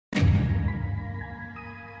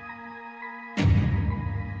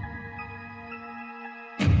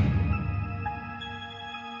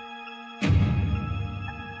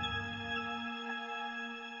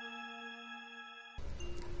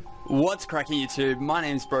What's cracking YouTube? My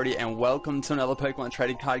name's Brodie and welcome to another Pokemon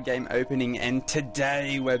trading card game opening, and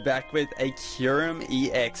today we're back with a Kyurem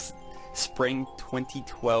EX Spring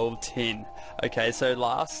 2012 tin. Okay, so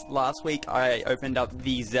last week I opened up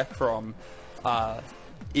the Zekrom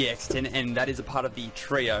EX tin, and that is a part of the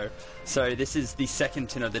trio. So this is the second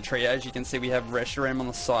tin of the trio. As you can see, we have Reshiram on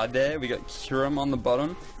the side there, we got Kyurem on the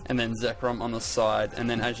bottom, and then Zekrom on the side. And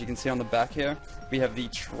then as you can see on the back here, we have the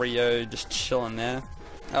trio just chilling there.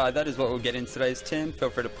 That is what we'll get in today's tin. Feel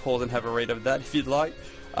free to pause and have a read of that if you'd like.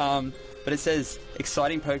 But it says,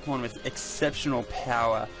 exciting Pokemon with exceptional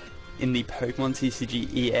power in the Pokemon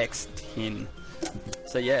TCG EX tin.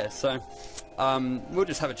 So yeah, we'll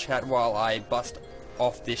just have a chat while I bust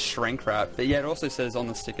off this shrink wrap. But yeah, it also says on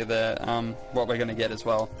the sticker there what we're going to get as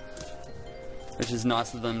well, which is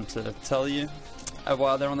nice of them to tell you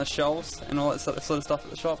while they're on the shelves and all that sort of stuff at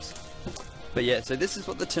the shops. But yeah, so this is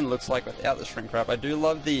what the tin looks like without the shrink wrap. I do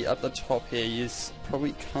love the up the top here. You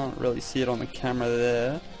probably can't really see it on the camera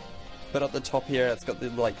there, but up the top here it's got the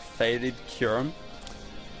like faded Kyurem.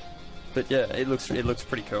 But yeah, it looks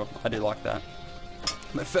pretty cool. I do like that.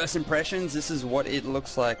 But first impressions, this is what it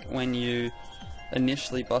looks like when you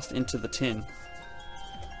initially bust into the tin.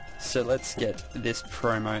 So let's get this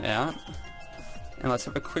promo out and let's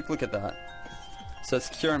have a quick look at that. So it's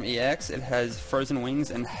Kyurem EX. It has Frozen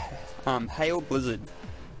Wings and Hail Blizzard,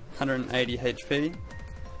 180 HP.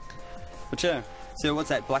 But yeah, so what's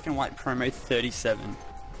that? Black and white promo 37.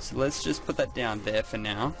 So let's just put that down there for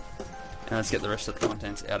now, and let's get the rest of the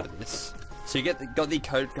contents out of this. So you got the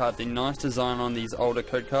code card, the nice design on these older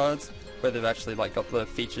code cards, where they've actually like got the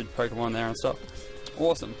featured Pokemon there and stuff.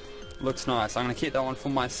 Awesome, looks nice. I'm gonna keep that one for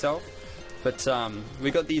myself. But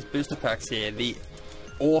we got these booster packs here. The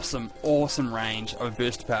awesome range of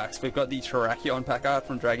booster packs. We've got the Terrakion pack art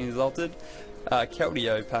from Dragon Exalted,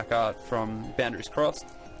 Keldeo pack art from Boundaries Crossed.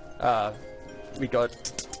 We got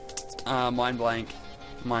Mind Blank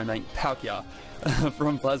Palkia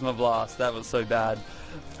from Plasma Blast. That was so bad,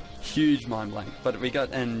 huge Mind Blank. But we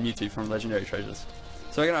got and Mewtwo from Legendary Treasures.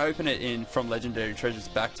 So we're gonna open it in from Legendary Treasures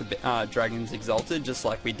back to Dragon's Exalted, just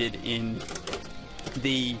like we did in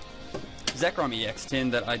the Zekrom EX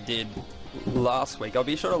tin that I did last week. I'll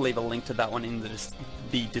be sure to leave a link to that one in the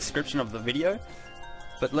description of the video.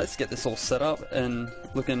 But let's get this all set up and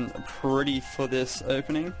looking pretty for this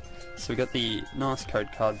opening. So we got the nice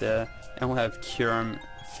code card there, and we'll have Kyurem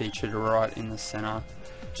featured right in the center,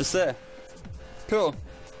 just there. Cool.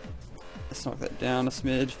 Let's knock that down a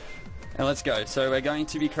smidge, and let's go. So we're going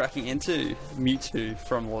to be cracking into Mewtwo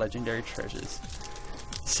from Legendary Treasures.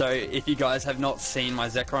 So if you guys have not seen my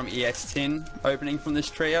Zekrom EX tin opening from this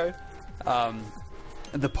trio,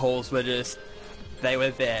 the polls were they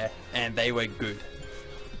were there and they were good.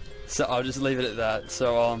 So I'll just leave it at that.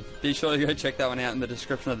 So be sure to go check that one out in the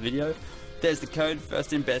description of the video. There's the code,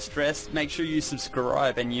 first in best dressed. Make sure you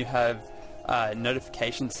subscribe and you have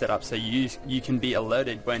notifications set up so you can be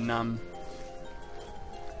alerted when I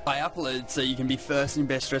upload, so you can be first in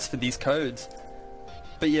best dressed for these codes.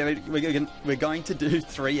 But yeah, we're going to do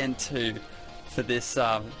 3 and 2 for this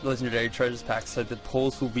Legendary Treasures pack, so the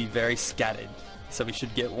pulls will be very scattered. So we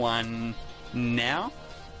should get one now.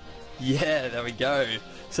 Yeah, there we go.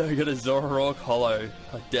 So we got a Zoroark holo.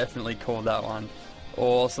 I definitely called that one.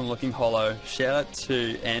 Awesome looking holo. Shout out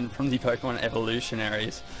to N from the Pokemon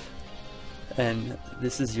Evolutionaries. And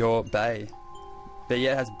this is your Bay. But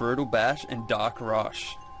yeah, it has Brutal Bash and Dark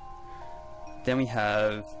Rush. Then we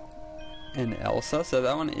have an Elsa. So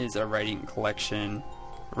that one is a Radiant Collection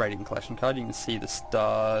card. You can see the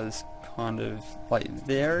stars kind of like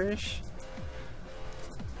there-ish.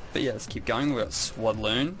 But yeah, let's keep going. We've got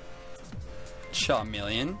Swadloon,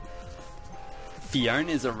 Charmeleon,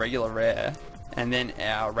 Fiona is a regular rare, and then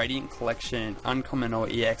our Radiant Collection Uncommon or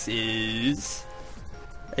EX is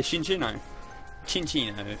a Chinchino.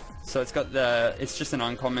 So it's just an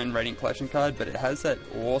uncommon Radiant Collection card, but it has that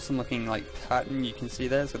awesome looking like pattern you can see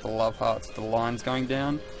there. It's got the love hearts with the lines going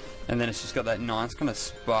down. And then it's just got that nice kind of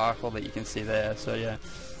sparkle that you can see there. So yeah,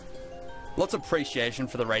 lots of appreciation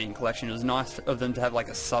for the Radiant Collection. It was nice of them to have like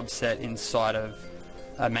a subset inside of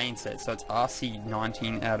a main set. So it's RC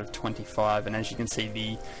 19 out of 25, and as you can see,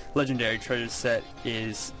 the Legendary Treasures set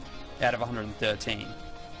is out of 113.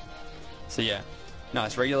 So yeah,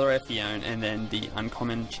 nice regular rare Fiona, and then the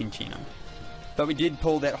uncommon Chinchino. But we did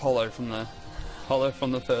pull that holo from the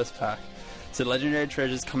first pack. So Legendary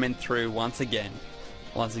Treasures coming through once again.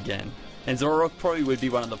 And Zoroark probably would be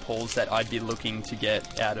one of the pulls that I'd be looking to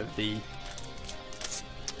get out of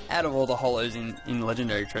all the holos in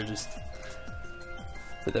Legendary Treasures.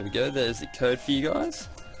 But there we go, there's the code for you guys.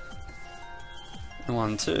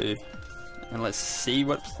 1, 2. And let's see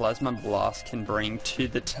what Plasma Blast can bring to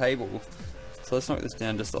the table. So let's knock this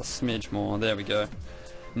down just a smidge more. There we go.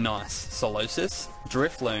 Nice. Solosis,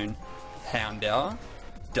 Drifloon, Houndour,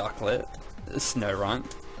 Ducklet,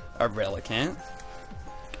 Snorunt, a Relicanth,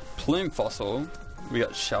 Plume Fossil, we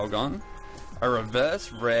got Shelgon, a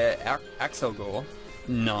reverse rare Axelgore,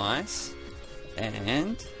 nice,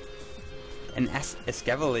 and an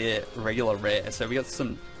Escavalier regular rare. So we got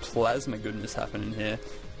some plasma goodness happening here.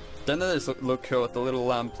 Don't those look cool with the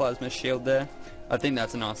little plasma shield there? I think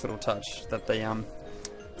that's a nice little touch that they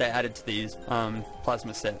added to these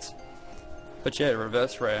plasma sets. But yeah,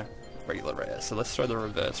 reverse rare, regular rare. So let's throw the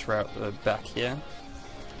reverse rare at the back here,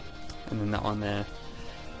 and then that one there.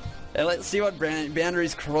 And let's see what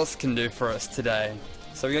Boundaries Cross can do for us today.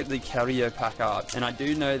 So we got the Keldeo pack art, and I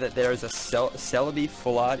do know that there is a Celebi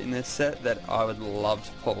full art in this set that I would love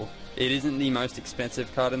to pull. It isn't the most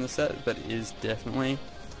expensive card in the set, but it is definitely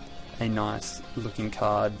a nice looking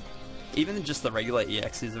card. Even just the regular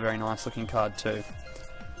EX is a very nice looking card too.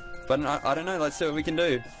 But I don't know, let's see what we can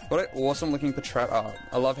do. What an awesome looking Patrat art.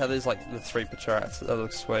 I love how there's like the 3 Patrats, that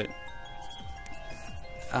looks sweet.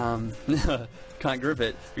 Can't grip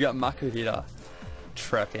it. We got Makuhita,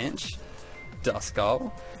 Trapinch,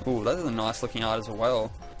 Duskull. Ooh, that is a nice looking art as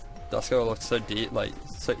well. Duskull looks so deep, like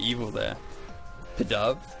so evil there.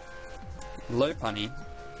 Pidove, Lopunny,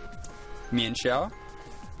 Mienshao,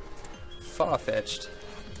 Farfetch'd,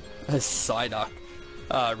 a Psyduck.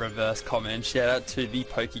 Reverse comment. Shout out to the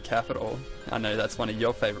Poke Capital. I know that's one of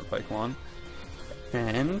your favorite Pokemon.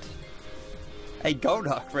 And a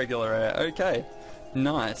Golduck regular rare. Okay.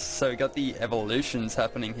 Nice. So we got the evolutions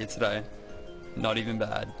happening here today. Not even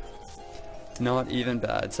bad. Not even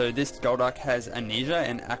bad. So this Golduck has Amnesia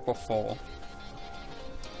and Aqua 4.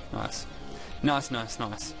 Nice. Nice, nice,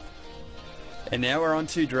 nice. And now we're on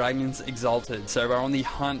to Dragons Exalted. So we're on the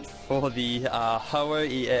hunt for the Ho-Oh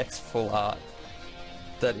EX full art.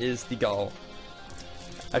 That is the goal.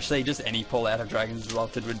 Actually, just any pull out of Dragons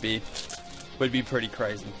Exalted would be pretty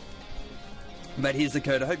crazy. But here's the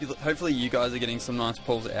code. Hopefully you guys are getting some nice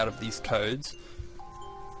pulls out of these codes.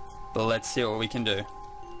 But let's see what we can do.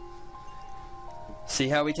 See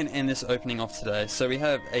how we can end this opening off today. So we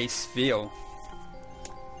have a Sphere,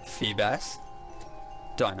 Feebas,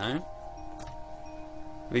 Dino,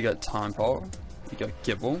 we got Timepole, we got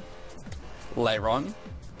Gibble, Lairon,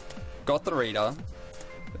 Gothorita,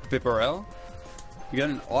 Bibarel, we got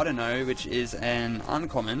an Audino, which is an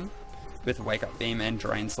uncommon with Wake Up Beam and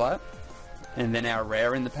Drain Slap. And then our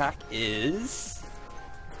rare in the pack is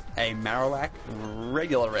a Marowak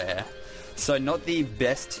regular rare. So not the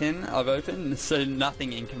best tin I've opened, so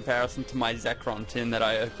nothing in comparison to my Zekrom tin that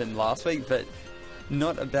I opened last week, but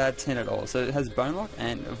not a bad tin at all. So it has Bone Lock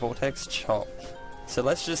and Vortex Chop. So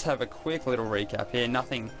let's just have a quick little recap here.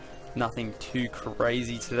 Nothing too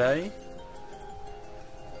crazy today,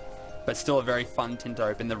 but still a very fun tin to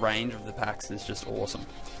open. The range of the packs is just awesome.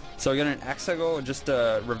 So we got an Axegor, just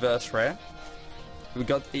a reverse rare. We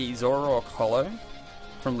got the Zoroark Holo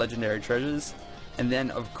from Legendary Treasures. And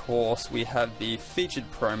then, of course, we have the featured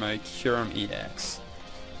promo, Kyurem EX.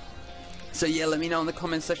 So yeah, let me know in the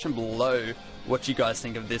comment section below what you guys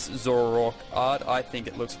think of this Zoroark art. I think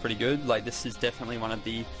it looks pretty good. Like, this is definitely one of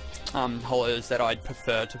the holos that I'd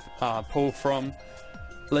prefer to pull from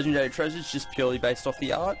Legendary Treasures, just purely based off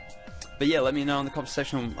the art. But yeah, let me know in the comment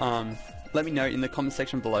section. Let me know in the comment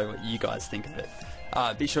section below what you guys think of it.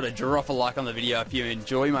 Be sure to drop a like on the video if you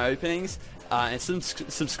enjoy my openings, and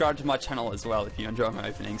subscribe to my channel as well if you enjoy my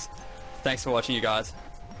openings. Thanks for watching, you guys.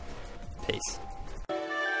 Peace.